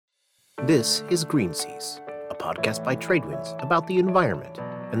This is Green Seas, a podcast by Tradewinds about the environment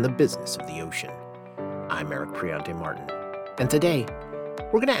and the business of the ocean. I'm Eric Priante Martin, and today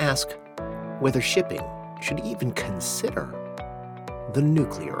we're going to ask whether shipping should even consider the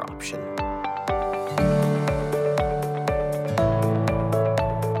nuclear option.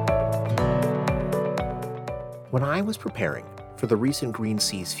 When I was preparing for the recent Green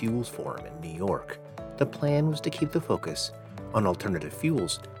Seas Fuels Forum in New York, the plan was to keep the focus on alternative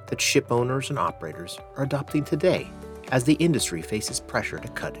fuels that ship owners and operators are adopting today as the industry faces pressure to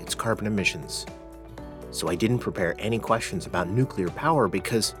cut its carbon emissions. So I didn't prepare any questions about nuclear power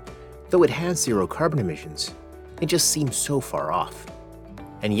because, though it has zero carbon emissions, it just seems so far off.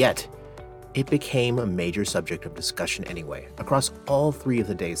 And yet, it became a major subject of discussion anyway across all three of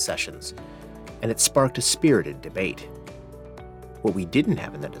the day's sessions, and it sparked a spirited debate. What we didn't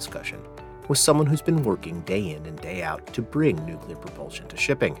have in that discussion was someone who's been working day in and day out to bring nuclear propulsion to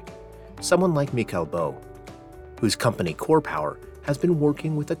shipping. Someone like Mikal, whose company Corp has been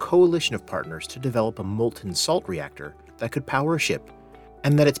working with a coalition of partners to develop a molten salt reactor that could power a ship,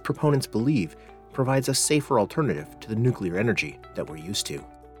 and that its proponents believe provides a safer alternative to the nuclear energy that we're used to.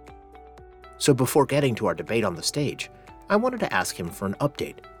 So before getting to our debate on the stage, I wanted to ask him for an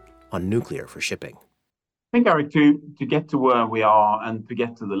update on nuclear for shipping. I think, Eric, to get to where we are and to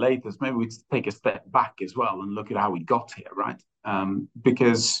get to the latest, maybe we take a step back as well and look at how we got here, right?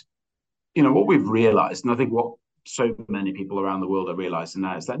 Because, what we've realized, and I think what so many people around the world are realizing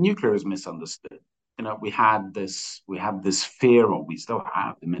now, is that nuclear is misunderstood. We had this fear, or we still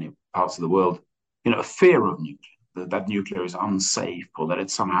have in many parts of the world, a fear of nuclear, that nuclear is unsafe, or that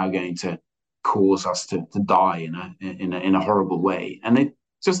it's somehow going to cause us to die in a horrible way. And it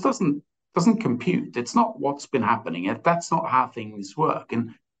just doesn't compute. It's not what's been happening. That's not how things work.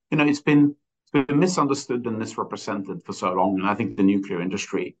 And it's been misunderstood and misrepresented for so long. And I think the nuclear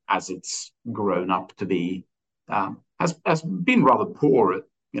industry, as it's grown up to be, has been rather poor at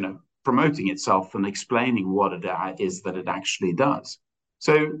promoting itself and explaining what it is that it actually does.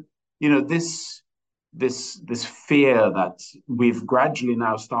 So this fear that we've gradually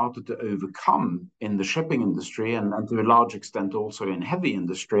now started to overcome in the shipping industry and to a large extent also in heavy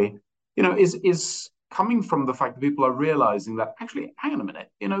industry, is coming from the fact that people are realizing that actually, hang on a minute,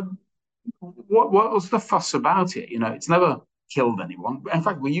 what was the fuss about it? It's never killed anyone. In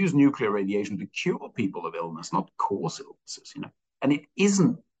fact, we use nuclear radiation to cure people of illness, not cause illnesses, and it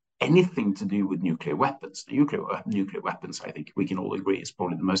isn't anything to do with nuclear weapons. Nuclear weapons, I think we can all agree, is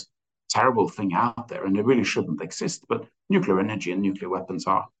probably the most terrible thing out there, and it really shouldn't exist. But nuclear energy and nuclear weapons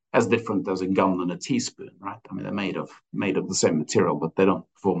are as different as a gun and a teaspoon, right? I mean, they're made of the same material, but they don't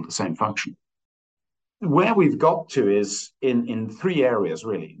perform the same function. Where we've got to is in three areas,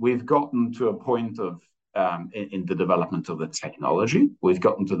 really. We've gotten to a point of in the development of the technology. We've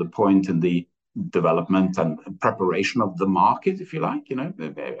gotten to the point in the development and preparation of the market, if you like.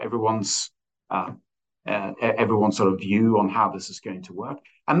 Everyone's sort of view on how this is going to work.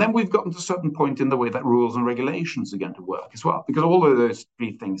 And then we've gotten to a certain point in the way that rules and regulations are going to work as well, because all of those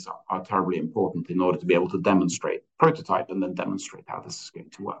three things are terribly important in order to be able to prototype, and then demonstrate how this is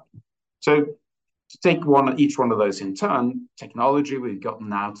going to work. So to take each one of those in turn, technology, we've gotten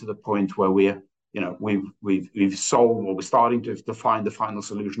now to the point where we've solved, or we're starting to find the final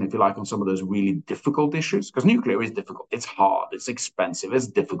solution, if you like, on some of those really difficult issues. Because nuclear is difficult. It's hard. It's expensive. It's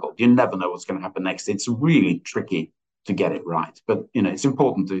difficult. You never know what's going to happen next. It's really tricky to get it right. But, it's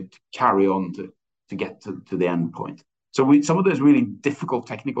important to carry on to get to the end point. So some of those really difficult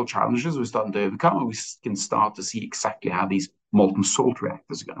technical challenges we're starting to overcome, and we can start to see exactly how these molten salt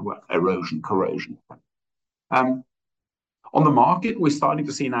reactors are going to work, erosion, corrosion. On the market, we're starting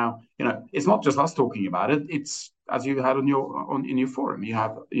to see now, it's not just us talking about it. It's, as you had in your forum, you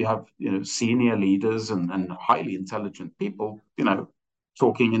have senior leaders and highly intelligent people,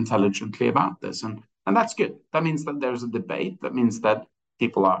 talking intelligently about this, and that's good. That means that there's a debate. That means that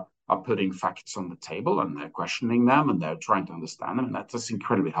people are putting facts on the table, and they're questioning them, and they're trying to understand them, and that's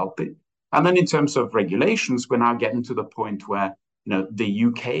incredibly healthy. And then in terms of regulations, we're now getting to the point where the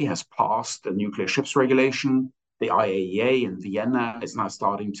UK has passed the nuclear ships regulation. The IAEA in Vienna is now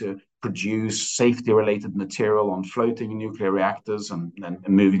starting to produce safety-related material on floating nuclear reactors and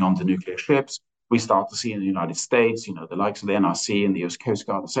moving on to nuclear ships. We start to see in the United States, the likes of the NRC and the US Coast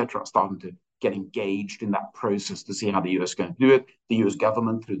Guard, etc., are starting to get engaged in that process to see how the US is going to do it. The US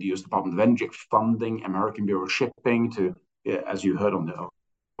government, through the US Department of Energy, funding American Bureau of Shipping to, as you heard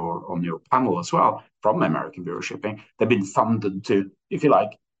on your panel as well, from American Bureau of Shipping, they've been funded to, if you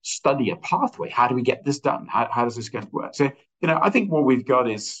like, study a pathway. How do we get this done? How does this going to work? So, I think what we've got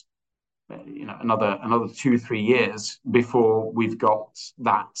is another 2-3 years before we've got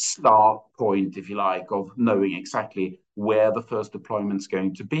that start point, if you like, of knowing exactly where the first deployment's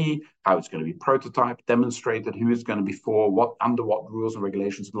going to be, how it's going to be prototyped, demonstrated, who is going to be for, what under what rules and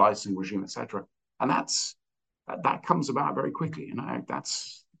regulations, licensing regime, etc. And that comes about very quickly.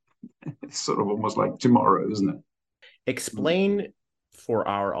 That's it's sort of almost like tomorrow, isn't it? Explain for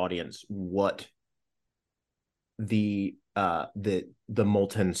our audience what the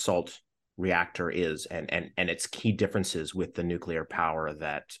molten salt reactor is and its key differences with the nuclear power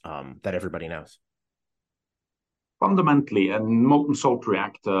that everybody knows. Fundamentally, a molten salt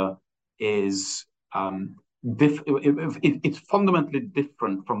reactor is it's fundamentally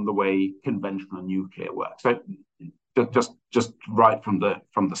different from the way conventional nuclear works. So just right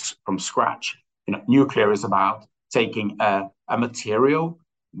from scratch, nuclear is about taking a material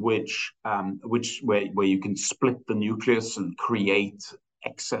where you can split the nucleus and create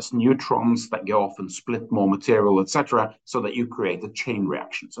excess neutrons that go off and split more material, etc., so that you create a chain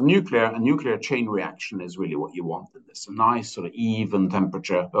reaction. So a nuclear chain reaction is really what you want in this, a nice sort of even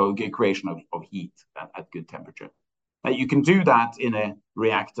temperature, or creation of heat at good temperature. Now, you can do that in a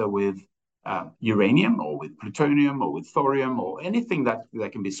reactor with uranium or with plutonium or with thorium or anything that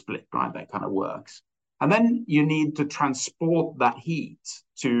can be split, right? That kind of works. And then you need to transport that heat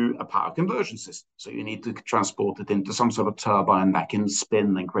to a power conversion system. So you need to transport it into some sort of turbine that can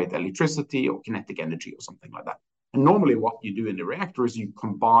spin and create electricity or kinetic energy or something like that. And normally what you do in the reactor is you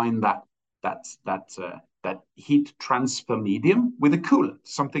combine that heat transfer medium with a coolant,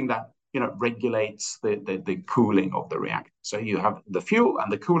 something that regulates the cooling of the reactor. So you have the fuel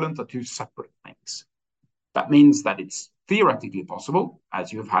and the coolant are two separate things. That means that it's theoretically possible,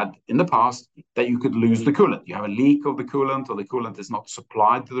 as you've had in the past, that you could lose the coolant. You have a leak of the coolant, or the coolant is not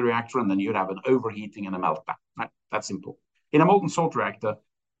supplied to the reactor, and then you'd have an overheating and a meltdown. Right? That's simple. In a molten salt reactor,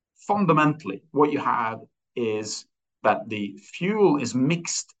 fundamentally, what you have is that the fuel is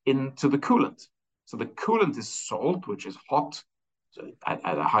mixed into the coolant. So the coolant is salt, which is hot. So at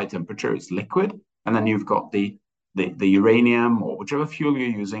a high temperature, it's liquid. And then you've got the uranium or whichever fuel you're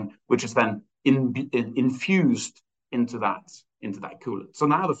using, which is then infused into that coolant. So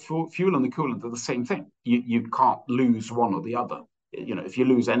now the fuel and the coolant are the same thing. You can't lose one or the other. If you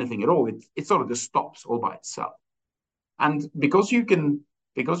lose anything at all, it sort of just stops all by itself. And because you can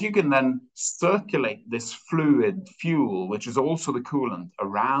then circulate this fluid fuel, which is also the coolant,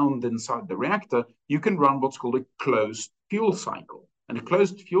 around inside the reactor, you can run what's called a closed fuel cycle. And a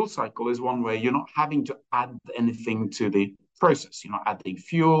closed fuel cycle is one where you're not having to add anything to the process. You're not adding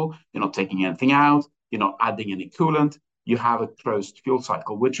fuel, you're not taking anything out, you're not adding any coolant. You have a closed fuel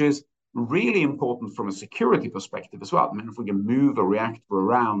cycle, which is really important from a security perspective as well. I mean, if we can move a reactor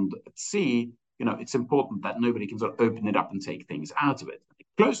around at sea, it's important that nobody can sort of open it up and take things out of it. In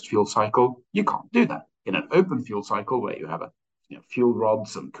a closed fuel cycle, you can't do that. In an open fuel cycle where you have fuel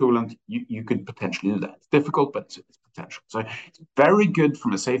rods and coolant, you could potentially do that. It's difficult, but it's potential. So it's very good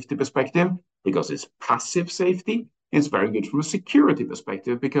from a safety perspective because it's passive safety. It's very good from a security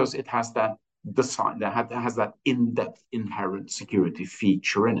perspective because it has that design that has that in-depth inherent security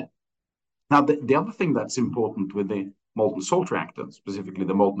feature in it. Now, the other thing that's important with the molten salt reactor, specifically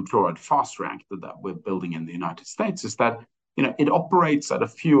the molten chloride fast reactor that we're building in the United States, is that it operates at a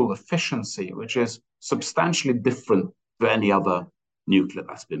fuel efficiency which is substantially different to any other nuclear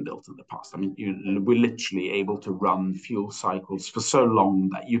that's been built in the past. I mean, we're literally able to run fuel cycles for so long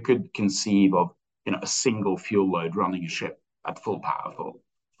that you could conceive of a single fuel load running a ship at full power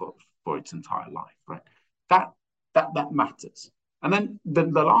for its entire life, right? That matters. And then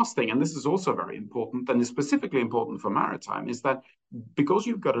the last thing, and this is also very important, and is specifically important for maritime, is that because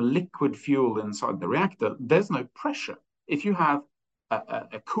you've got a liquid fuel inside the reactor, there's no pressure. If you have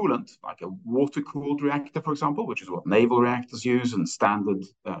a coolant, like a water-cooled reactor, for example, which is what naval reactors use and standard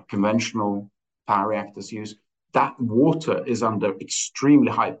conventional power reactors use, that water is under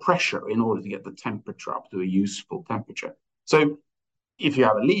extremely high pressure in order to get the temperature up to a useful temperature. So if you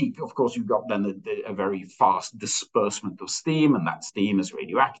have a leak, of course, you've got then a very fast disbursement of steam, and that steam is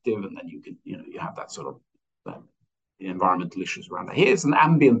radioactive, and then you have that sort of environmental issues around that. Here's an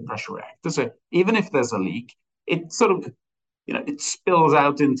ambient pressure reactor. So even if there's a leak, it sort of it spills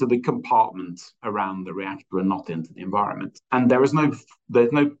out into the compartment around the reactor and not into the environment. And there's no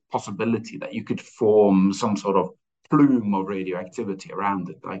possibility that you could form some sort of plume of radioactivity around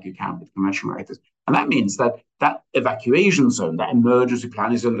it like you can with conventional reactors. And that means that evacuation zone, that emergency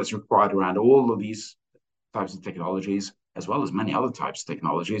planning zone that's required around all of these types of technologies, as well as many other types of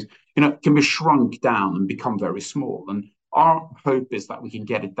technologies, can be shrunk down and become very small. And our hope is that we can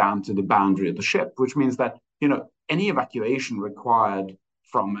get it down to the boundary of the ship, which means that, any evacuation required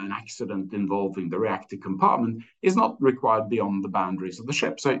from an accident involving the reactor compartment is not required beyond the boundaries of the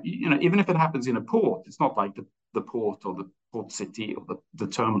ship. So, even if it happens in a port, it's not like the port or the port city or the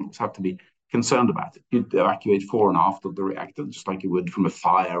terminals have to be concerned about it. You'd evacuate fore and aft of the reactor, just like you would from a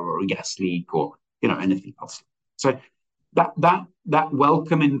fire or a gas leak or, anything else. So that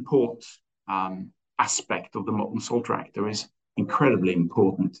welcome in port aspect of the molten salt reactor is incredibly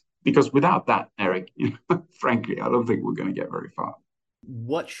important, because without that, Eric, frankly, I don't think we're going to get very far.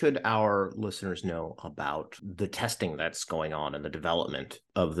 What should our listeners know about the testing that's going on and the development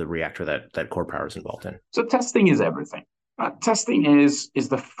of the reactor that Corp Power is involved in? So testing is everything. Testing is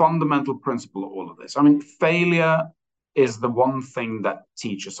the fundamental principle of all of this. I mean, failure is the one thing that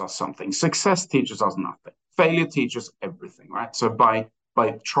teaches us something. Success teaches us nothing. Failure teaches everything, right? So by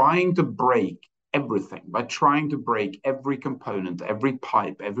trying to break everything, by trying to break every component, every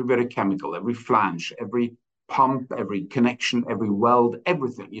pipe, every bit of chemical, every flange, every pump, every connection, every weld,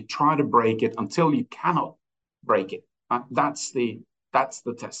 everything, you try to break it until you cannot break it. That's the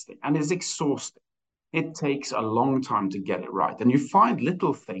testing, and it's exhausting. It takes a long time to get it right, and you find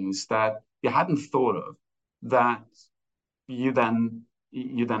little things that you hadn't thought of that you then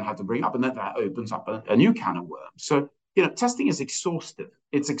have to bring up, and then that opens up a new can of worms. So testing is exhaustive.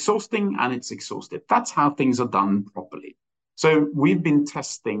 It's exhausting and it's exhaustive. That's how things are done properly. So we've been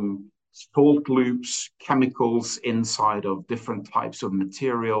testing salt loops, chemicals inside of different types of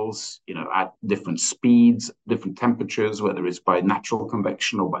materials, at different speeds, different temperatures, whether it's by natural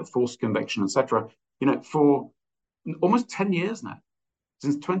convection or by forced convection, etc. For almost 10 years now,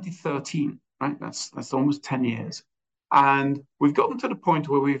 since 2013, right? That's almost 10 years. And we've gotten to the point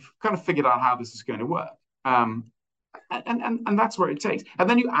where we've kind of figured out how this is going to work. And that's where it takes. And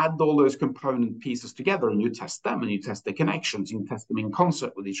then you add all those component pieces together and you test them and you test the connections, you test them in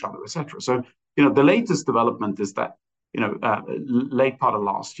concert with each other, etc. So, the latest development is that, late part of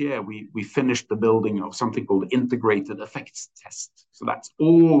last year, we finished the building of something called integrated effects test. So that's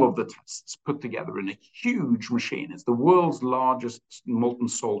all of the tests put together in a huge machine. It's the world's largest molten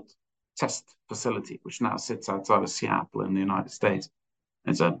salt test facility, which now sits outside of Seattle in the United States.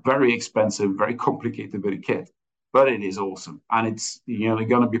 It's a very expensive, very complicated bit of kit, but it is awesome. And it's, they're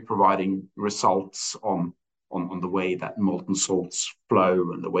going to be providing results on the way that molten salts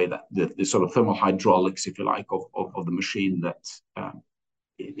flow and the way that the sort of thermal hydraulics, if you like, of the machine that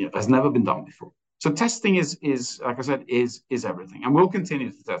has never been done before. So testing is like I said, is everything. And we'll continue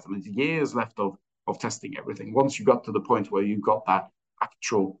to test. I mean, there's years left of testing everything. Once you got to the point where you've got that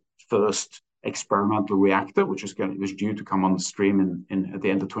actual first experimental reactor, which is due to come on the stream at the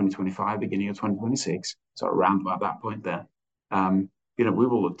end of 2025, beginning of 2026. So around about that point there, we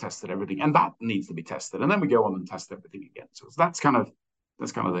will have tested everything, and that needs to be tested, and then we go on and test everything again. So that's kind of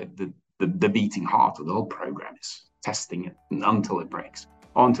the beating heart of the whole program, is testing it until it breaks,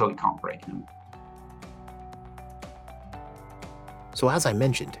 or until it can't break anymore. So as I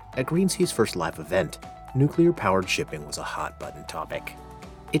mentioned, at Greensea's first live event, nuclear-powered shipping was a hot-button topic.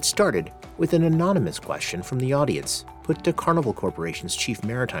 It started with an anonymous question from the audience put to Carnival Corporation's Chief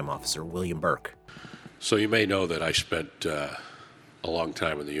Maritime Officer, William Burke. So you may know that I spent a long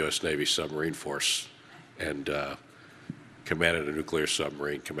time in the U.S. Navy submarine force and commanded a nuclear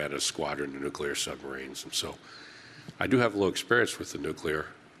submarine, commanded a squadron of nuclear submarines. And so I do have a little experience with the nuclear.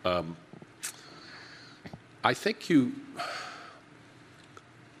 I think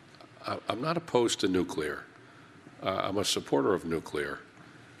I'm not opposed to nuclear. I'm a supporter of nuclear.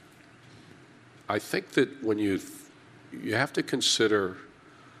 I think that when you have to consider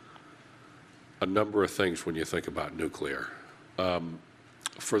a number of things when you think about nuclear.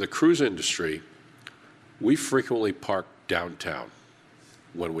 For the cruise industry, we frequently park downtown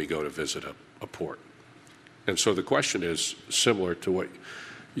when we go to visit a port. And so the question is similar to what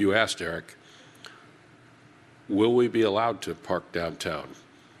you asked, Eric. Will we be allowed to park downtown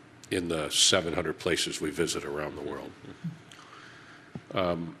in the 700 places we visit around the world?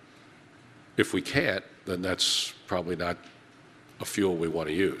 If we can't, then that's probably not a fuel we want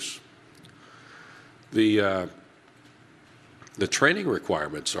to use. The training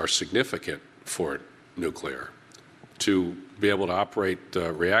requirements are significant for nuclear. To be able to operate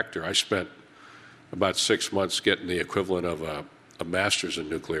the reactor, I spent about 6 months getting the equivalent of a master's in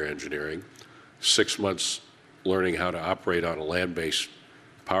nuclear engineering, 6 months learning how to operate on a land-based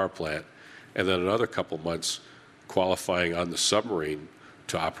power plant, and then another couple months qualifying on the submarine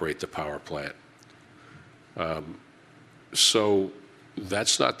to operate the power plant. So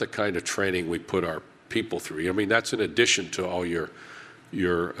that's not the kind of training we put our people through. I mean, that's in addition to all the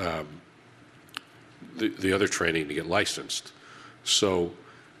other training to get licensed. So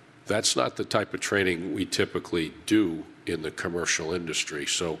that's not the type of training we typically do in the commercial industry.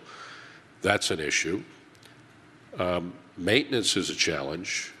 So that's an issue. Maintenance is a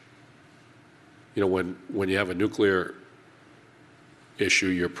challenge. You know, when you have a nuclear issue,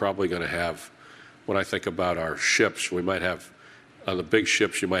 you're probably going to have, when I think about our ships, we might have, on the big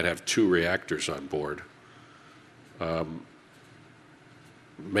ships, you might have 2 reactors on board,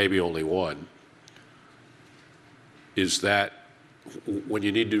 maybe only 1. Is that, when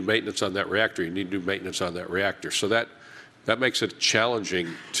you need to do maintenance on that reactor, you need to do maintenance on that reactor. So that makes it challenging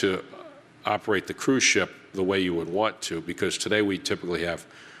to operate the cruise ship the way you would want to, because today we typically have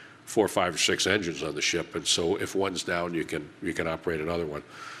 4, 5, or 6 engines on the ship, and so if one's down, you can operate another one.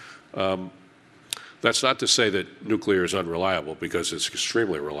 That's not to say that nuclear is unreliable, because it's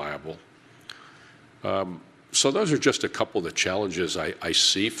extremely reliable. So those are just a couple of the challenges I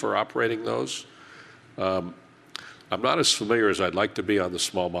see for operating those. I'm not as familiar as I'd like to be on the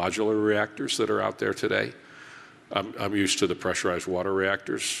small modular reactors that are out there today. I'm used to the pressurized water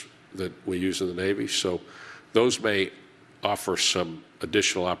reactors that we use in the Navy, so those may offer some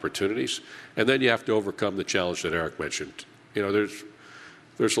additional opportunities. And then you have to overcome the challenge that Eric mentioned. You know,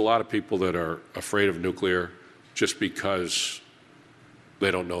 there's a lot of people that are afraid of nuclear just because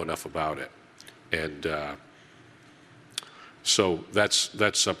they don't know enough about it. And so that's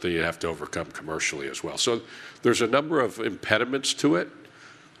something you have to overcome commercially as well. So there's a number of impediments to it.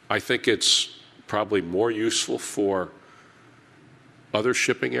 I think it's probably more useful for other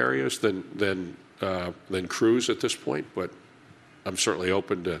shipping areas than cruise at this point, but I'm certainly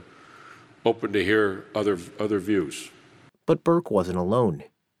open to hear other views. But Burke wasn't alone.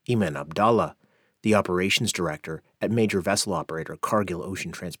 Eman Abdalla, the operations director at major vessel operator Cargill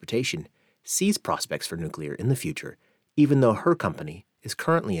Ocean Transportation, sees prospects for nuclear in the future, even though her company is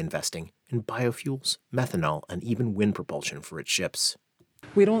currently investing in biofuels, methanol, and even wind propulsion for its ships.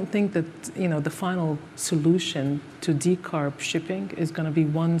 We don't think that, the final solution to decarb shipping is going to be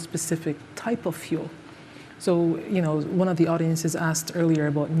one specific type of fuel. So, one of the audiences asked earlier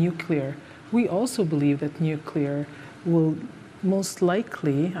about nuclear. We also believe that nuclear will most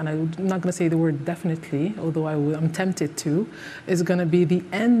likely, and I'm not going to say the word definitely, although I'm tempted to, is going to be the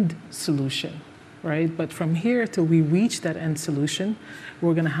end solution, right? But from here till we reach that end solution,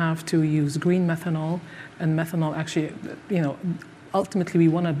 we're going to have to use green methanol, and methanol actually, ultimately we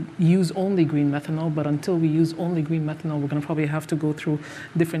want to use only green methanol, but until we use only green methanol, we're going to probably have to go through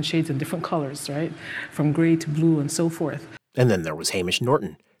different shades and different colors, right? From gray to blue and so forth. And then there was Hamish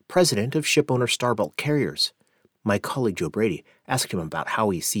Norton, president of shipowner Bulk Carriers. My colleague Joe Brady asked him about how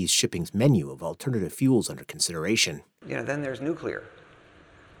he sees shipping's menu of alternative fuels under consideration. Then there's nuclear,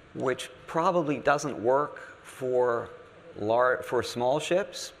 which probably doesn't work for small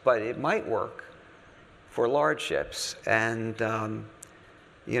ships, but it might work for large ships. And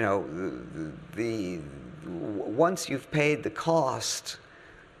once you've paid the cost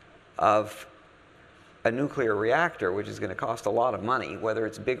of a nuclear reactor, which is going to cost a lot of money, whether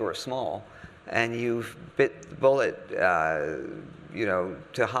it's big or small, and you've bit the bullet,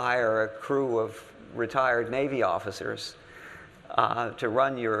 to hire a crew of retired Navy officers to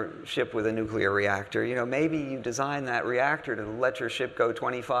run your ship with a nuclear reactor, maybe you design that reactor to let your ship go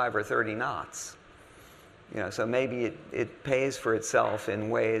 25 or 30 knots. So maybe it pays for itself in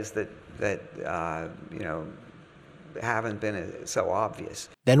ways that haven't been so obvious.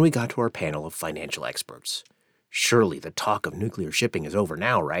 Then we got to our panel of financial experts. Surely the talk of nuclear shipping is over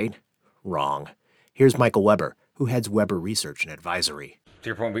now, right? Wrong. Here's Michael Weber, who heads Weber Research and Advisory. To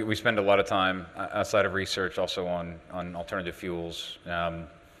your point, we spend a lot of time outside of research also on alternative fuels. A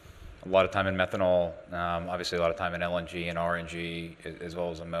lot of time in methanol, obviously a lot of time in LNG and RNG, as well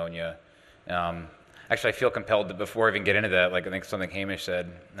as ammonia. Actually, I feel compelled to, before I even get into that, I think something Hamish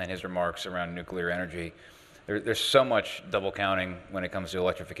said in his remarks around nuclear energy, there's so much double counting when it comes to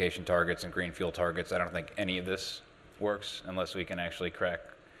electrification targets and green fuel targets. I don't think any of this works unless we can actually crack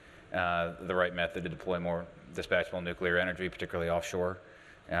the right method to deploy more dispatchable nuclear energy, particularly offshore.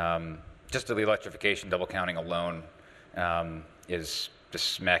 Just the electrification double counting alone is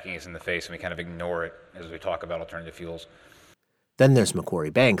just smacking us in the face, and we kind of ignore it as we talk about alternative fuels. Then there's Macquarie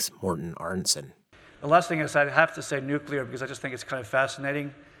Bank's Morten Arntzen. The last thing is I have to say nuclear because I just think it's kind of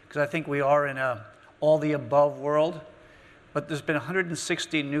fascinating, because I think we are in a all-the-above world, but there's been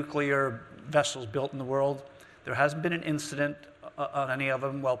 160 nuclear vessels built in the world. There hasn't been an incident on any of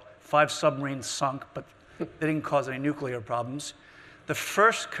them. Well, 5 submarines sunk, but they didn't cause any nuclear problems. The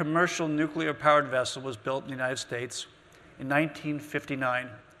first commercial nuclear-powered vessel was built in the United States in 1959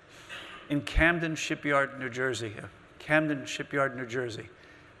 in Camden Shipyard, New Jersey.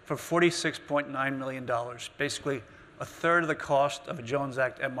 For $46.9 million, basically a third of the cost of a Jones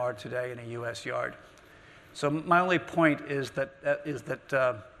Act MR today in a U.S. yard. So my only point is that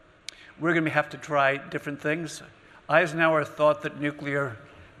we're going to have to try different things. Eisenhower thought that nuclear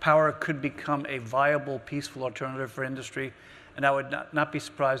power could become a viable, peaceful alternative for industry, and I would not be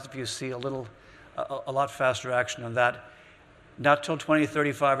surprised if you see a lot faster action on that. Not till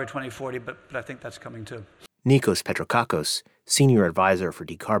 2035 or 2040, but I think that's coming too. Nikos Petrakakos, senior advisor for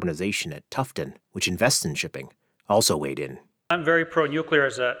decarbonization at Tufton, which invests in shipping, also weighed in. I'm very pro-nuclear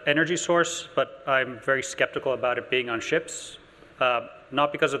as an energy source, but I'm very skeptical about it being on ships,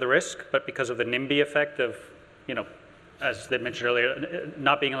 not because of the risk, but because of the NIMBY effect of, as they mentioned earlier,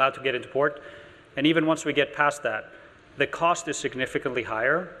 not being allowed to get into port. And even once we get past that, the cost is significantly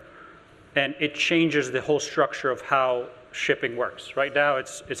higher, and it changes the whole structure of how shipping works. Right now,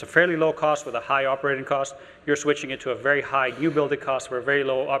 it's a fairly low cost with a high operating cost. You're switching it to a very high new building cost for a very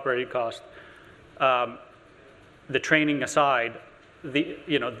low operating cost. The training aside, the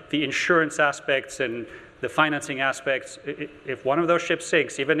insurance aspects and the financing aspects, if one of those ships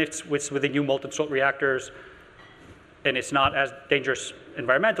sinks, even if it's with the new molten salt reactors, and it's not as dangerous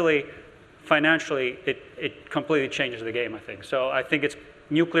environmentally, financially, it completely changes the game, I think. So I think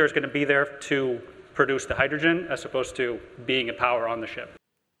nuclear is going to be there to produce the hydrogen as opposed to being a power on the ship.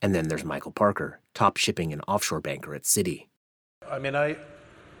 And then there's Michael Parker, top shipping and offshore banker at Citi. I mean, I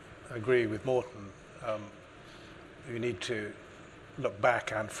agree with Morten. You need to look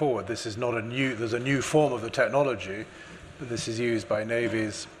back and forward. This is not there's a new form of the technology, but this is used by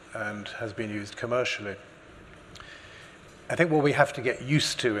navies and has been used commercially. I think what we have to get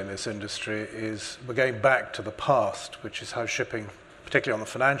used to in this industry is we're going back to the past, which is how shipping, particularly on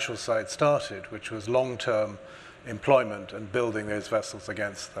the financial side, started, which was long-term employment and building those vessels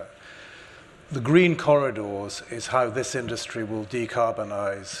against that. The green corridors is how this industry will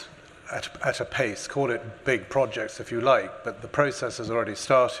decarbonize at a pace. Call it big projects if you like, but the process has already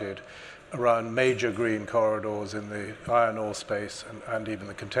started around major green corridors in the iron ore space and even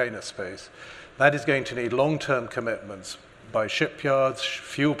the container space. That is going to need long-term commitments by shipyards,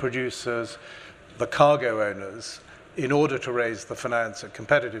 fuel producers, the cargo owners, in order to raise the finance at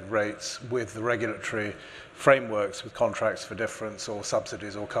competitive rates with the regulatory frameworks, with contracts for difference or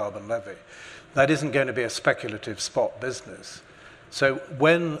subsidies or carbon levy. That isn't going to be a speculative spot business. So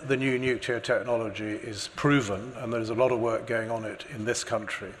when the new nuclear technology is proven, and there's a lot of work going on it in this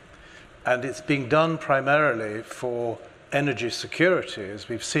country, and it's being done primarily for energy security, as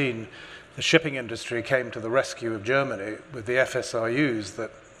we've seen, the shipping industry came to the rescue of Germany with the FSRUs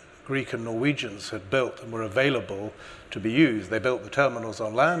that Greek and Norwegians had built and were available to be used. They built the terminals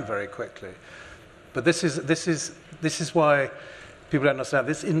on land very quickly. But this is why people don't understand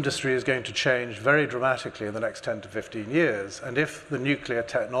this industry is going to change very dramatically in the next 10 to 15 years. And if the nuclear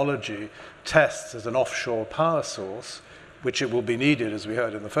technology tests as an offshore power source, which it will be needed, as we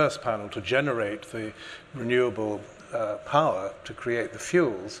heard in the first panel, to generate the renewable power to create the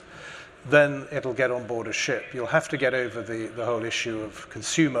fuels, then it'll get on board a ship. You'll have to get over the whole issue of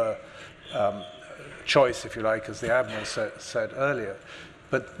consumer choice, if you like, as the Admiral said earlier.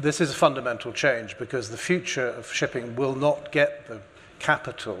 But this is a fundamental change because the future of shipping will not get the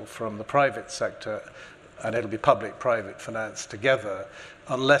capital from the private sector, and it'll be public-private finance together,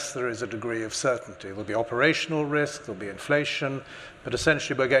 unless there is a degree of certainty. There'll be operational risk, there'll be inflation, but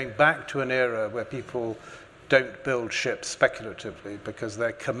essentially we're going back to an era where people don't build ships speculatively because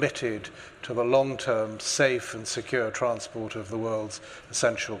they're committed to the long-term safe and secure transport of the world's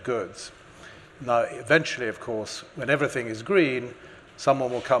essential goods. Now, eventually, of course, when everything is green,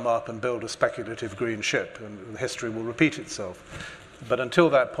 someone will come up and build a speculative green ship, and history will repeat itself. But until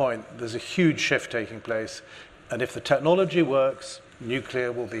that point, there's a huge shift taking place, and if the technology works,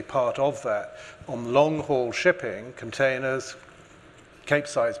 nuclear will be part of that. On long-haul shipping, containers,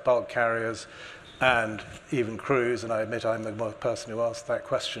 Cape-size bulk carriers, and even cruise, and I admit I'm the person who asked that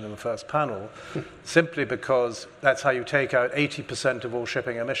question in the first panel, simply because that's how you take out 80% of all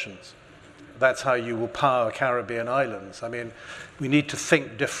shipping emissions. That's how you will power Caribbean islands. I mean, we need to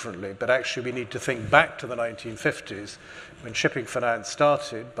think differently, but actually we need to think back to the 1950s when shipping finance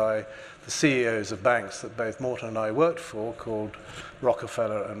started by the CEOs of banks that both Morten and I worked for, called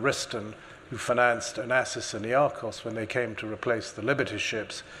Rockefeller and Riston, who financed Onassis and Iarkos when they came to replace the Liberty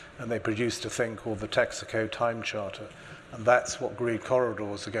ships, and they produced a thing called the Texaco Time Charter. And that's what green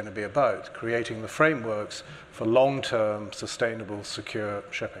corridors are going to be about, creating the frameworks for long-term, sustainable, secure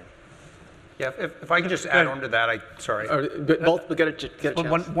shipping. Yeah, if I can just add on to that, sorry. Both get a chance.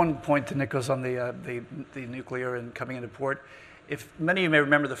 One point to Nikos on the nuclear and coming into port. If many of you may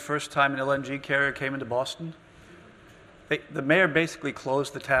remember the first time an LNG carrier came into Boston, the mayor basically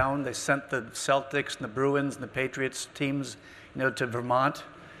closed the town. They sent the Celtics and the Bruins and the Patriots teams, to Vermont.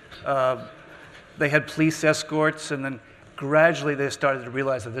 The they had police escorts, and then gradually they started to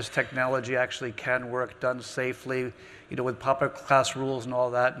realize that this technology actually can work, done safely, with proper class rules and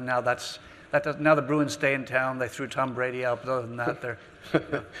all that. And now now the Bruins stay in town. They threw Tom Brady out, but other than that,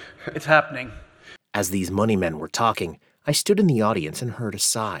 it's happening. As these money men were talking, I stood in the audience and heard a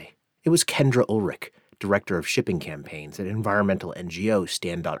sigh. It was Kendra Ulrich, Director of Shipping Campaigns at environmental NGO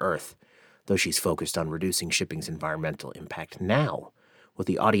Stand.earth. Though she's focused on reducing shipping's environmental impact now, what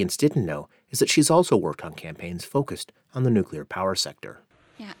the audience didn't know is that she's also worked on campaigns focused on the nuclear power sector.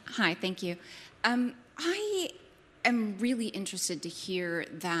 Yeah, hi, thank you. I am really interested to hear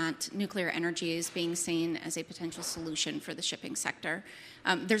that nuclear energy is being seen as a potential solution for the shipping sector.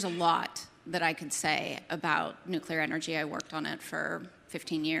 There's a lot that I could say about nuclear energy. I worked on it for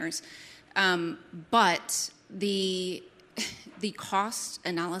 15 years. But the cost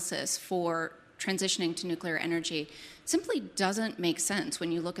analysis for transitioning to nuclear energy simply doesn't make sense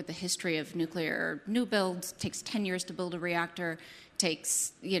when you look at the history of nuclear new builds. It takes 10 years to build a reactor,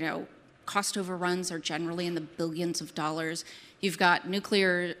 takes, cost overruns are generally in the billions of dollars. You've got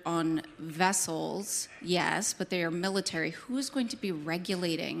nuclear on vessels, yes, but they are military. Who is going to be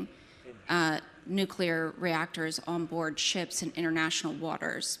regulating nuclear reactors on board ships in international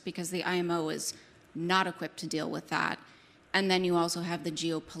waters? Because the IMO is not equipped to deal with that. And then you also have the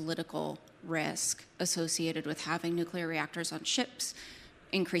geopolitical risk associated with having nuclear reactors on ships,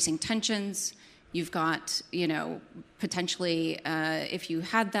 increasing tensions. You've got, potentially, if you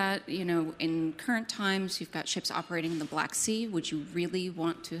had that, in current times, you've got ships operating in the Black Sea. Would you really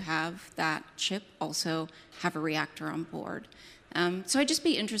want to have that ship also have a reactor on board? So I'd just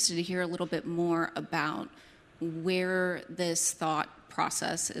be interested to hear a little bit more about where this thought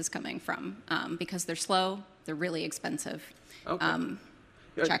process is coming from, because they're slow, they're really expensive. Okay.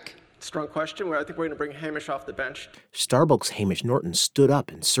 Check. Strong question. I think we're going to bring Hamish off the bench. Starbucks' Hamish Norton stood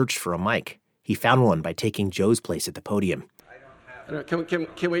up and searched for a mic. He found one by taking Joe's place at the podium. Can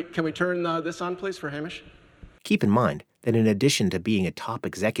we turn this on, please, for Hamish? Keep in mind that in addition to being a top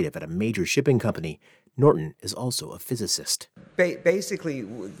executive at a major shipping company, Norton is also a physicist. Basically,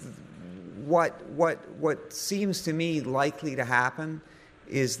 what seems to me likely to happen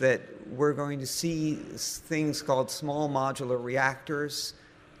is that we're going to see things called small modular reactors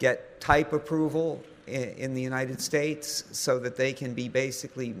get type approval in the United States so that they can be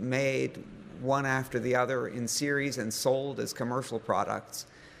basically made one after the other in series and sold as commercial products.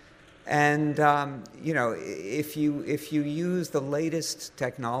 And if you use the latest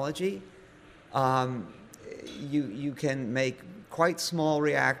technology, you can make quite small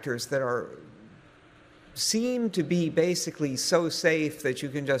reactors that seem to be basically so safe that you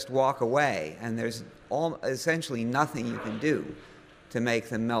can just walk away, and there's essentially nothing you can do to make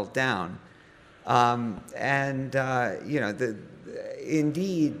them melt down.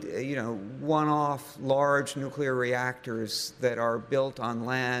 Indeed, one-off large nuclear reactors that are built on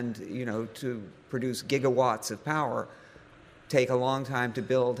land, to produce gigawatts of power take a long time to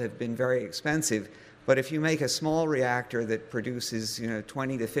build, have been very expensive. But if you make a small reactor that produces,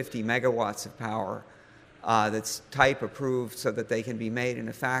 20 to 50 megawatts of power, that's type approved so that they can be made in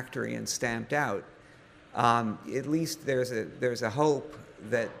a factory and stamped out, at least there's a hope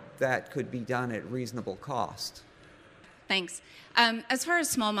that could be done at reasonable cost. Thanks. As far as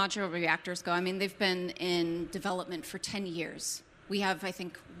small modular reactors go, they've been in development for 10 years. We have, I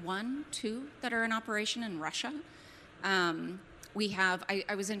think, 2 that are in operation in Russia.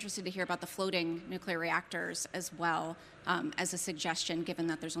 I was interested to hear about the floating nuclear reactors as well, as a suggestion, given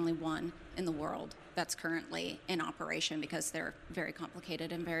that there's only one in the world that's currently in operation because they're very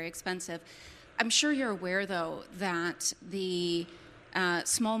complicated and very expensive. I'm sure you're aware, though, that the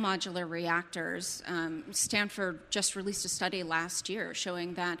small modular reactors, Stanford just released a study last year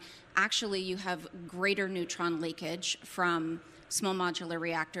showing that actually you have greater neutron leakage from small modular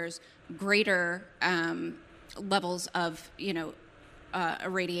reactors, greater levels of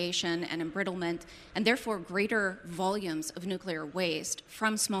irradiation and embrittlement, and therefore greater volumes of nuclear waste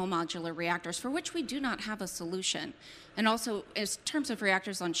from small modular reactors, for which we do not have a solution. And also, in terms of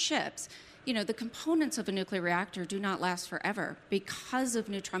reactors on ships, the components of a nuclear reactor do not last forever. Because of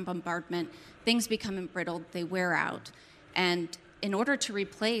neutron bombardment, things become embrittled, they wear out. And in order to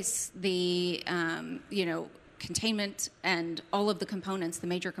replace the, containment and all of the components, the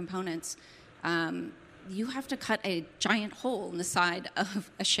major components, you have to cut a giant hole in the side of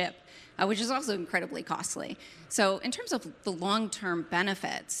a ship, which is also incredibly costly. So in terms of the long-term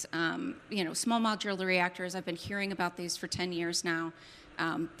benefits, small modular reactors, I've been hearing about these for 10 years now.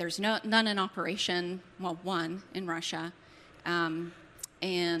 There's none in operation, one in Russia. They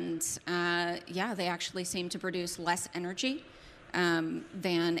actually seem to produce less energy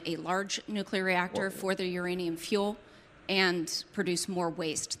than a large nuclear reactor for the uranium fuel and produce more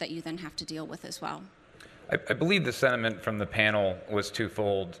waste that you then have to deal with as well? I believe the sentiment from the panel was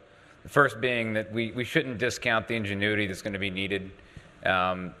twofold. The first being that we shouldn't discount the ingenuity that's going to be needed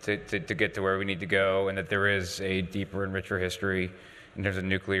to get to where we need to go, and that there is a deeper and richer history in terms of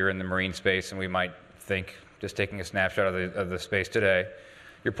nuclear in the marine space, and we might think, just taking a snapshot of the space today.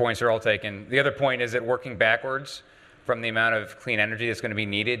 Your points are all taken. The other point is that working backwards from the amount of clean energy that's going to be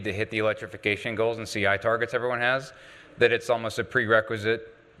needed to hit the electrification goals and CI targets everyone has, that it's almost a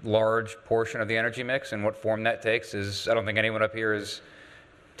prerequisite large portion of the energy mix, and what form that takes is, I don't think anyone up here is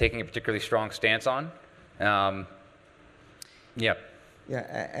taking a particularly strong stance on. Yeah.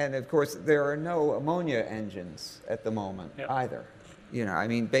 Yeah, and of course, there are no ammonia engines at the moment either. You know, I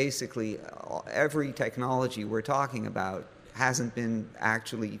mean, basically, every technology we're talking about hasn't been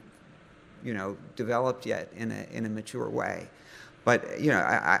actually, you know, developed yet in a mature way. But, you know,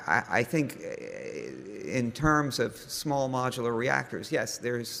 I think in terms of small modular reactors, yes,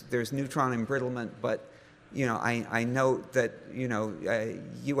 there's neutron embrittlement, but, you know, I note that, you know,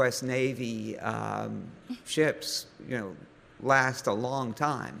 U.S. Navy ships, you know, last a long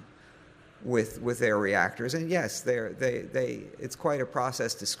time with their reactors. And yes, it's quite a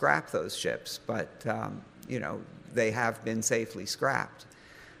process to scrap those ships, but, you know, they have been safely scrapped.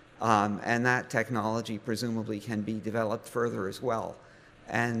 And that technology presumably can be developed further as well.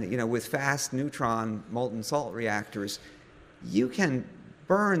 And, you know, with fast neutron molten salt reactors, you can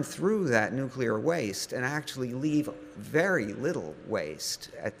burn through that nuclear waste and actually leave very little waste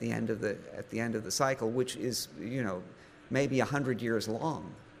at the end of the cycle, which is, you know, maybe 100 years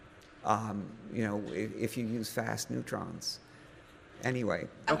long. You know, if you use fast neutrons. Anyway.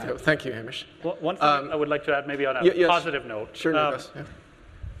 Okay, thank you, Hamish. One thing I would like to add, maybe on a positive note. Sure, Nikos.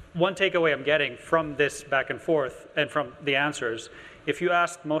 One takeaway I'm getting from this back and forth and from the answers, if you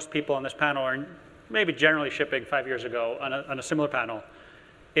asked most people on this panel, or maybe generally shipping 5 years ago on a similar panel,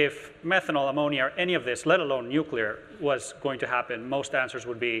 if methanol, ammonia, or any of this, let alone nuclear, was going to happen, most answers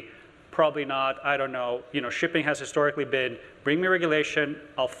would be probably not, I don't know. You know, shipping has historically been, bring me regulation,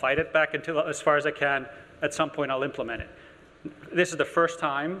 I'll fight it back until as far as I can, at some point I'll implement it. This is the first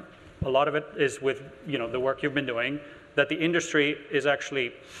time, a lot of it is with, you know, the work you've been doing, that the industry is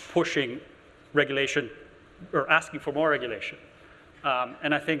actually pushing regulation or asking for more regulation.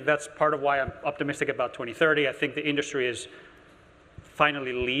 And I think that's part of why I'm optimistic about 2030. I think the industry is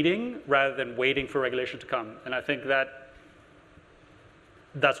finally leading rather than waiting for regulation to come. And I think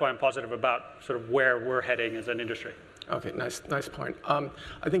that's why I'm positive about sort of where we're heading as an industry. Okay, nice point. I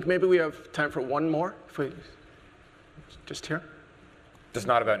think maybe we have time for one more. If we just here. Just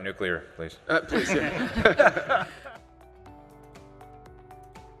not about nuclear, please. Please, yeah.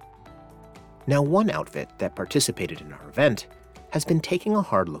 Now, one outfit that participated in our event has been taking a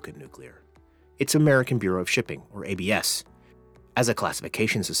hard look at nuclear. It's American Bureau of Shipping, or ABS. As a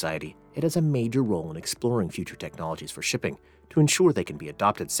classification society, it has a major role in exploring future technologies for shipping to ensure they can be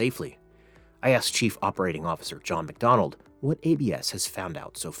adopted safely. I asked Chief Operating Officer John McDonald what ABS has found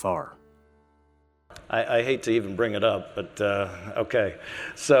out so far. I hate to even bring it up, but okay.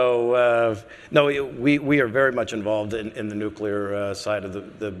 So, no, we are very much involved in the nuclear side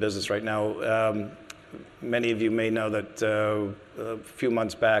of the business right now. Many of you may know that a few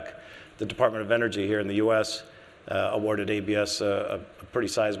months back, the Department of Energy here in the U.S. Awarded ABS a pretty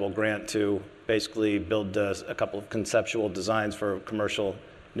sizable grant to basically build a couple of conceptual designs for commercial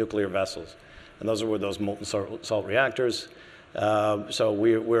nuclear vessels. And those were those molten salt reactors. So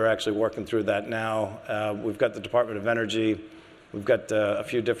we're actually working through that now. We've got the Department of Energy. We've got a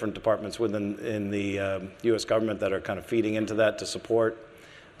few different departments in the U.S. government that are kind of feeding into that to support.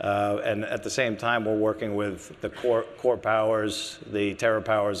 And at the same time, we're working with the core powers, the terror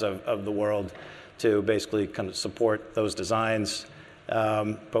powers of the world to basically kind of support those designs.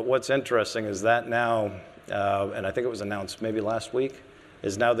 But what's interesting is that now, and I think it was announced maybe last week,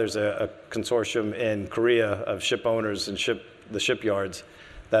 is now there's a consortium in Korea of ship owners and the shipyards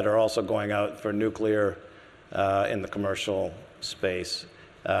that are also going out for nuclear in the commercial space.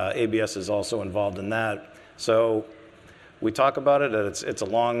 ABS is also involved in that. So we talk about it, it's a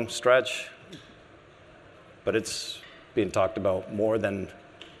long stretch, but it's being talked about more than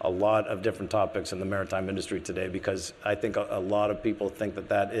a lot of different topics in the maritime industry today, because I think a lot of people think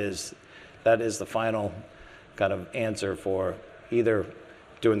that is the final kind of answer for either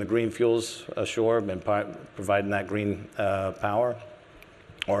doing the green fuels ashore and providing that green power,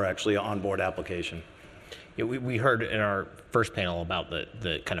 or actually onboard application. Yeah, we heard in our first panel about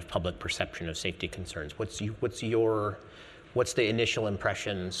the kind of public perception of safety concerns. What's the initial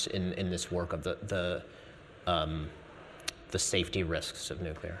impressions in this work of the the safety risks of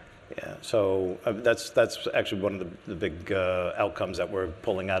nuclear? Yeah, so that's actually one of the big outcomes that we're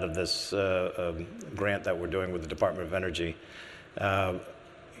pulling out of this grant that we're doing with the Department of Energy.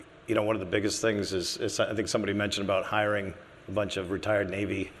 One of the biggest things is I think somebody mentioned about hiring a bunch of retired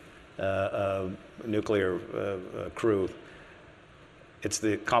Navy nuclear crew. It's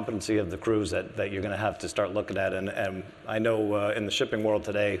the competency of the crews that you're going to have to start looking at. And I know in the shipping world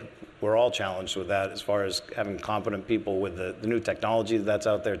today, we're all challenged with that as far as having competent people with the new technology that's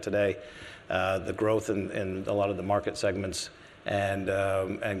out there today, the growth in a lot of the market segments, and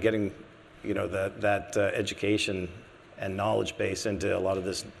getting that education and knowledge base into a lot of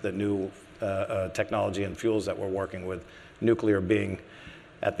the new technology and fuels that we're working with, nuclear being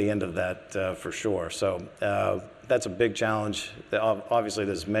at the end of that for sure. So that's a big challenge. Obviously,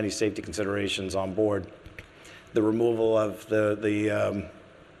 there's many safety considerations on board. The removal of the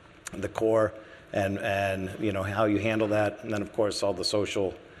core and how you handle that, and then of course all the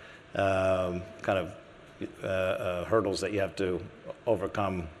social kind of hurdles that you have to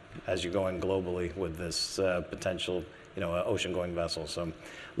overcome as you're going globally with this potential ocean-going vessel. So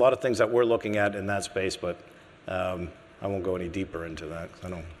a lot of things that we're looking at in that space, but I won't go any deeper into that because I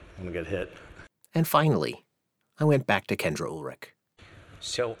don't want to get hit. And finally, I went back to Kendra Ulrich.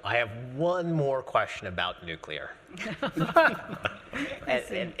 So I have one more question about nuclear.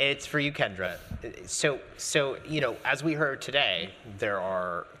 and it's for you, Kendra. So as we heard today, there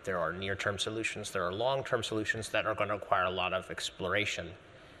are near-term solutions, there are long-term solutions that are going to require a lot of exploration,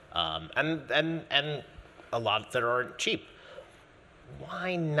 and a lot that aren't cheap.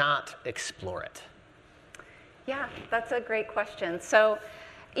 Why not explore it? Yeah, that's a great question. So,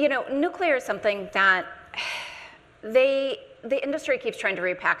 nuclear is something that the industry keeps trying to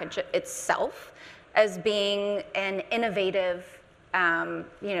repackage itself as being an innovative,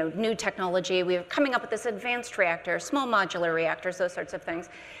 new technology. We're coming up with this advanced reactor, small modular reactors, those sorts of things.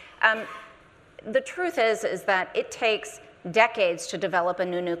 The truth is that it takes decades to develop a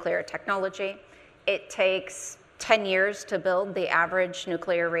new nuclear technology. It takes 10 years to build the average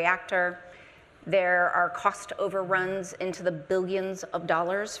nuclear reactor. There are cost overruns into the billions of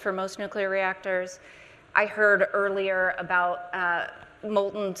dollars for most nuclear reactors. I heard earlier about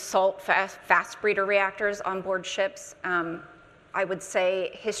molten salt fast breeder reactors on board ships. I would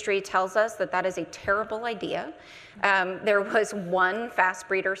say history tells us that that is a terrible idea. There was one fast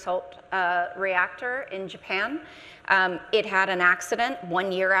breeder salt reactor in Japan. It had an accident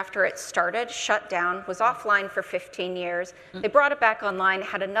 1 year after it started, shut down, was offline for 15 years. They brought it back online,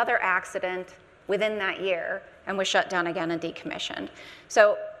 had another accident within that year, and was shut down again and decommissioned.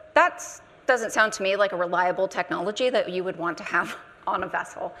 So that doesn't sound to me like a reliable technology that you would want to have on a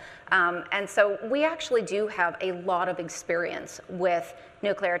vessel. And so we actually do have a lot of experience with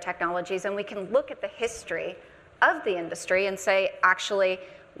nuclear technologies, and we can look at the history of the industry and say, actually,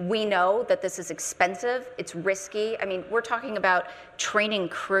 we know that this is expensive, it's risky. I mean, we're talking about training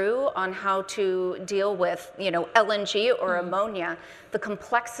crew on how to deal with, LNG or ammonia. The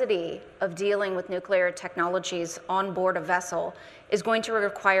complexity of dealing with nuclear technologies on board a vessel is going to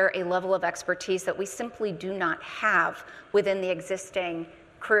require a level of expertise that we simply do not have within the existing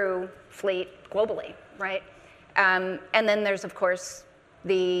crew fleet globally, right? And then there's, of course,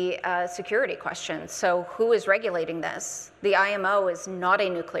 the security question. So who is regulating this? The IMO is not a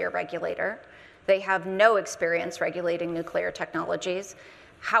nuclear regulator. They have no experience regulating nuclear technologies.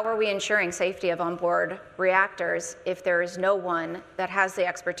 How are we ensuring safety of onboard reactors if there is no one that has the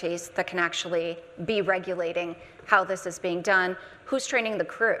expertise that can actually be regulating how this is being done? Who's training the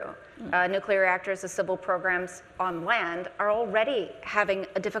crew? Nuclear reactors, the civil programs on land are already having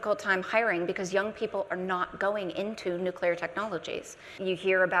a difficult time hiring because young people are not going into nuclear technologies. You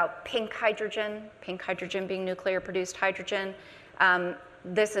hear about pink hydrogen being nuclear produced hydrogen.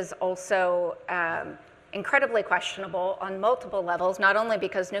 This is also incredibly questionable on multiple levels, not only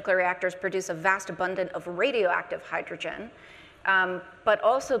because nuclear reactors produce a vast abundance of radioactive hydrogen, but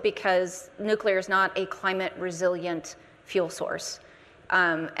also because nuclear is not a climate resilient fuel source.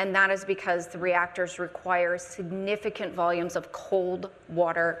 And that is because the reactors require significant volumes of cold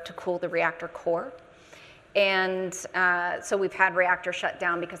water to cool the reactor core. And so we've had reactors shut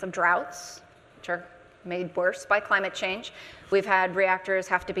down because of droughts, which are made worse by climate change. We've had reactors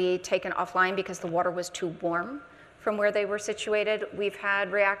have to be taken offline because the water was too warm from where they were situated. We've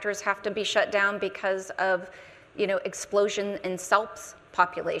had reactors have to be shut down because of explosion in salps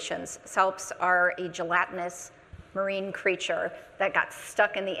populations. Salps are a gelatinous marine creature that got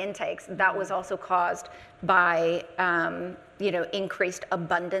stuck in the intakes. That was also caused by increased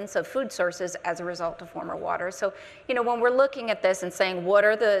abundance of food sources as a result of warmer water. So when we're looking at this and saying what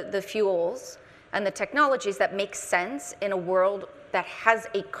are the fuels and the technologies that make sense in a world that has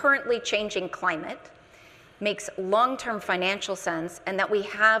a currently changing climate, makes long-term financial sense, and that we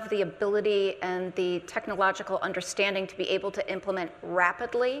have the ability and the technological understanding to be able to implement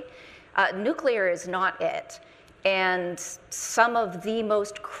rapidly, nuclear is not it. And some of the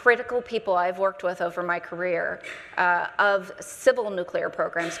most critical people I've worked with over my career of civil nuclear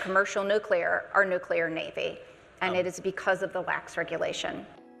programs, commercial nuclear, are nuclear Navy. And it is because of the lax regulation.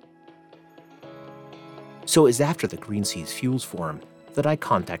 So it was after the Green Seas Fuels Forum that I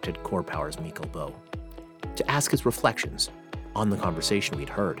contacted Core Power's Mikal to ask his reflections on the conversation we'd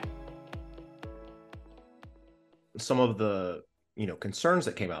heard. Some of the concerns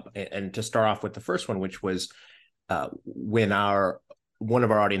that came up, and to start off with the first one, which was when one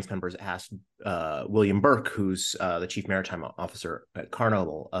of our audience members asked William Burke, who's the Chief Maritime Officer at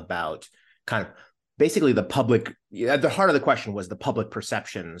Carnival, about kind of basically the public, at the heart of the question was the public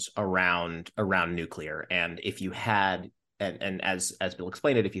perceptions around nuclear. And if you had, and as Bill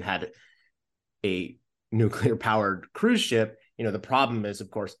explained it, if you had a nuclear powered cruise ship, the problem is,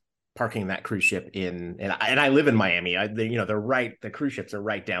 of course, parking that cruise ship in, and I live in Miami, the cruise ships are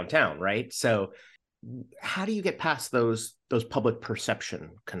right downtown, right? So how do you get past those public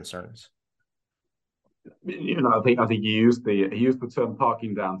perception concerns? I think he used the term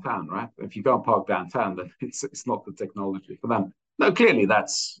parking downtown, right? If you can't park downtown, then it's not the technology for them. No, clearly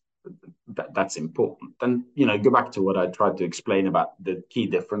that's important. And go back to what I tried to explain about the key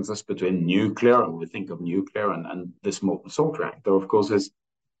differences between nuclear, and we think of nuclear, and this molten salt reactor. Of course, is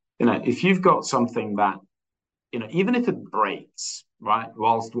if you've got something that even if it breaks, right,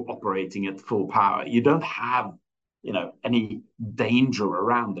 whilst we're operating at full power, you don't have any danger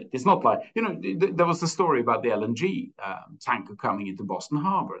around it. It's not like, there was the story about the LNG tanker coming into Boston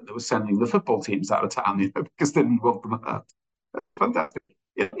Harbor. They were sending the football teams out of town, because they didn't want them hurt. Fantastic.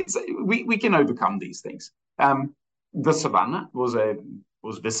 We can overcome these things. The Savannah was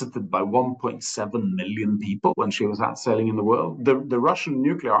visited by 1.7 million people when she was out sailing in the world. The Russian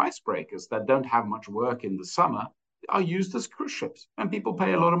nuclear icebreakers that don't have much work in the summer are used as cruise ships, and people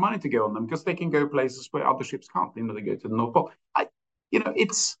pay a lot of money to go on them because they can go places where other ships can't. They go to the North Pole.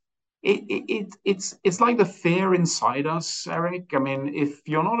 It's like the fear inside us, Eric. I mean, if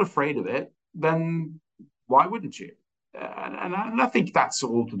you're not afraid of it, then why wouldn't you? And I think that's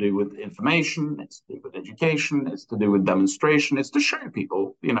all to do with information. It's to do with education. It's to do with demonstration. It's to show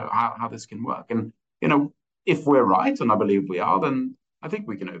people, how this can work. And if we're right, and I believe we are, then I think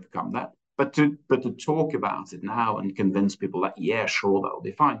we can overcome that. But to talk about it now and convince people that, yeah, sure, that'll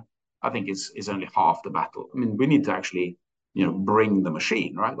be fine, I think is only half the battle. I mean, we need to actually, bring the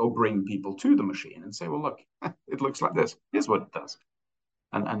machine, right? Or bring people to the machine and say, well, look, it looks like this. Here's what it does.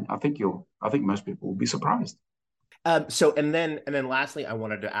 And I think most people will be surprised. And then lastly, I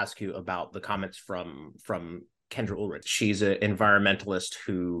wanted to ask you about the comments from Kendra Ulrich. She's an environmentalist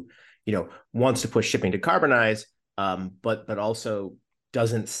who, wants to push shipping to decarbonize, but also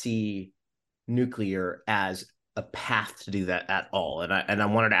doesn't see nuclear as a path to do that at all. And I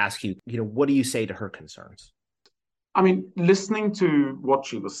wanted to ask you, what do you say to her concerns? I mean, listening to what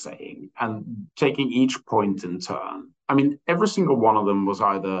she was saying and taking each point in turn, I mean, every single one of them was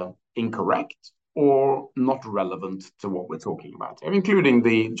either incorrect or not relevant to what we're talking about, including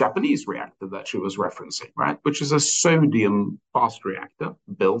the Japanese reactor that she was referencing, right? Which is a sodium fast reactor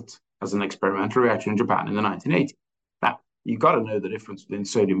built as an experimental reactor in Japan in the 1980s. Now, you got to know the difference between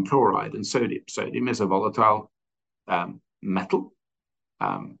sodium chloride and sodium. Sodium is a volatile metal.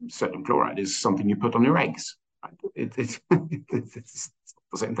 Sodium chloride is something you put on your eggs. Right? It's the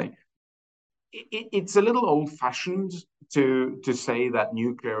same thing. It's a little old-fashioned to say that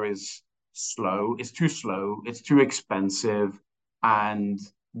nuclear is slow, it's too expensive, and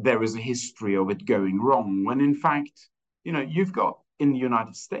there is a history of it going wrong, when in fact, you've got, in the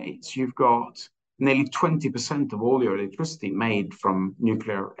United States, you've got nearly 20% of all your electricity made from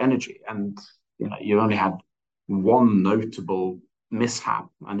nuclear energy. And, you only had one notable mishap,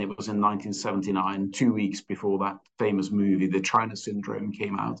 and it was in 1979, 2 weeks before that famous movie, The China Syndrome,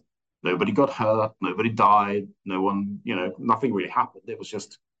 came out. Nobody got hurt, nobody died, no one, nothing really happened. It was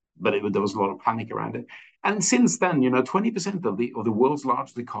just, but there was a lot of panic around it. And since then, 20% of the world's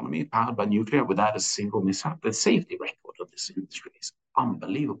largest economy powered by nuclear without a single mishap. The safety record of this industry is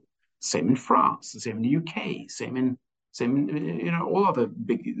unbelievable. Same in France, the same in the UK, same in all other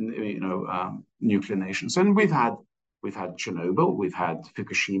big nuclear nations. And we've had Chernobyl, we've had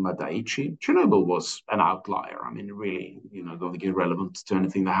Fukushima Daiichi. Chernobyl was an outlier. I mean, really, I don't think it's relevant to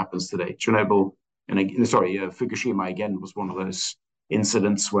anything that happens today. Fukushima again was one of those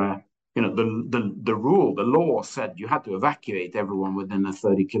incidents where the rule, the law said you had to evacuate everyone within a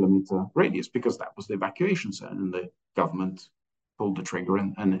 30-kilometer radius because that was the evacuation zone, and the government pulled the trigger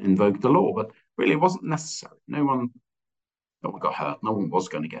and invoked the law. But really, it wasn't necessary. No one got hurt. No one was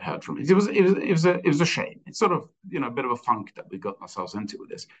going to get hurt from it. It was a shame. It's sort of a bit of a funk that we got ourselves into with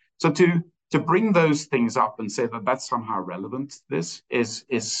this. So to bring those things up and say that that's somehow relevant to this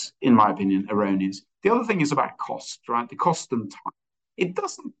is, in my opinion, erroneous. The other thing is about cost, right? The cost and time. It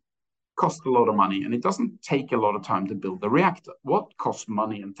doesn't cost a lot of money, and it doesn't take a lot of time to build the reactor. What costs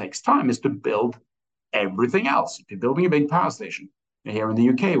money and takes time is to build everything else. If you're building a big power station, here in the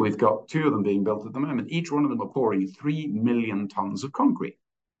UK, we've got 2 of them being built at the moment. Each one of them are pouring 3 million tons of concrete.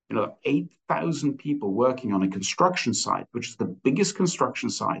 8,000 people working on a construction site, which is the biggest construction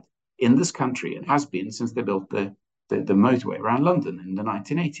site in this country and has been since they built the motorway around London in the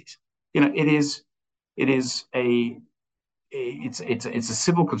 1980s. It's a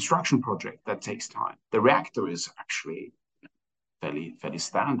civil construction project that takes time. The reactor is actually fairly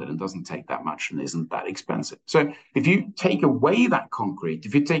standard and doesn't take that much and isn't that expensive. So if you take away that concrete,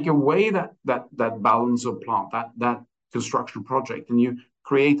 if you take away that balance of plant, that construction project, and you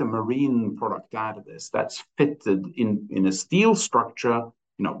create a marine product out of this that's fitted in a steel structure,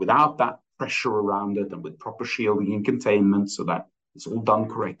 without that pressure around it and with proper shielding and containment so that it's all done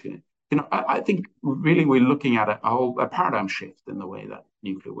correctly. I think really we're looking at a paradigm shift in the way that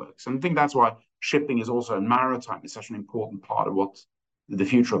nuclear works. And I think that's why shipping is also, and maritime is such an important part of what the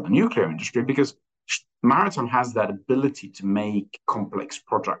future of the nuclear industry, because maritime has that ability to make complex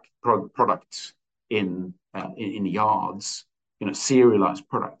products in yards, serialized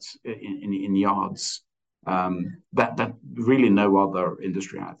products in yards that really no other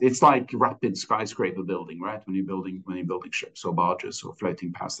industry has. It's like rapid skyscraper building, right? When you're building ships or barges or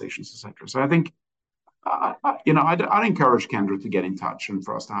floating power stations, etc. So I think, I'd encourage Kendra to get in touch and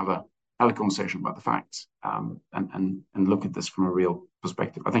for us to have a conversation about the facts and look at this from a real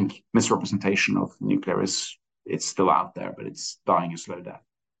perspective. I think misrepresentation of nuclear it's still out there, but it's dying a slow death.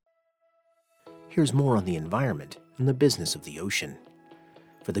 Here's more on the environment and the business of the ocean.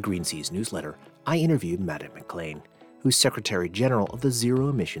 For the Green Seas newsletter, I interviewed Madadh MacLaine, who's Secretary General of the Zero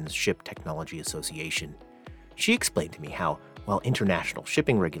Emissions Ship Technology Association. She explained to me how, while international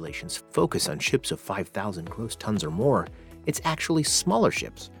shipping regulations focus on ships of 5,000 gross tons or more, it's actually smaller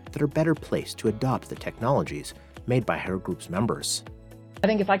ships that are better placed to adopt the technologies made by her group's members. I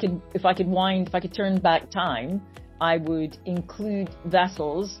think if I could turn back time, I would include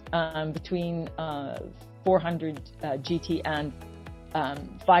vessels between 400 GT and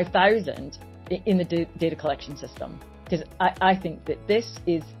 5,000 in the data collection system, because I think that this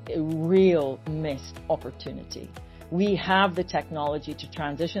is a real missed opportunity. We have the technology to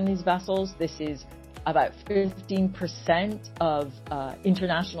transition these vessels. This is about 15% of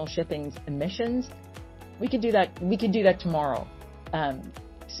international shipping's emissions. We could do that. We could do that tomorrow.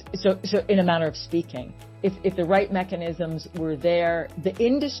 So in a manner of speaking, if the right mechanisms were there, the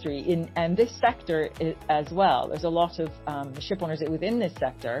industry and this sector as well. There's a lot of ship owners within this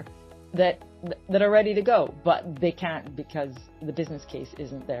sector that are ready to go, but they can't because the business case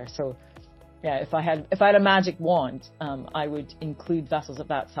isn't there. So, yeah, if I had a magic wand, I would include vessels of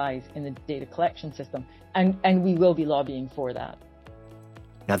that size in the data collection system, and we will be lobbying for that.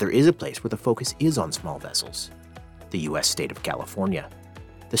 Now, there is a place where the focus is on small vessels: the U.S. state of California.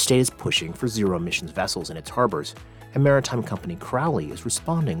 The state is pushing for zero-emissions vessels in its harbors, and maritime company Crowley is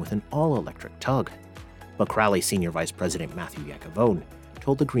responding with an all-electric tug. But Crowley Senior Vice President Matthew Yacavone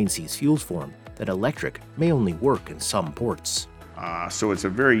told the Green Seas Fuels Forum that electric may only work in some ports. So it's a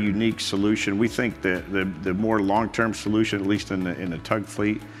very unique solution. We think that the more long-term solution, at least in the tug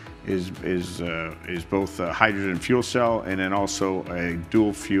fleet, is both a hydrogen fuel cell and then also a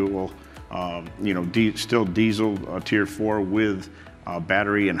dual fuel, still diesel tier 4 with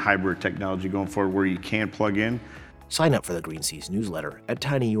battery and hybrid technology going forward where you can plug in. Sign up for the Green Seas newsletter at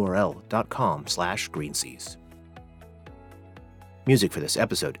tinyurl.com/greenseas. Music for this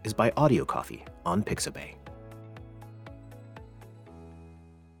episode is by Audio Coffee on Pixabay.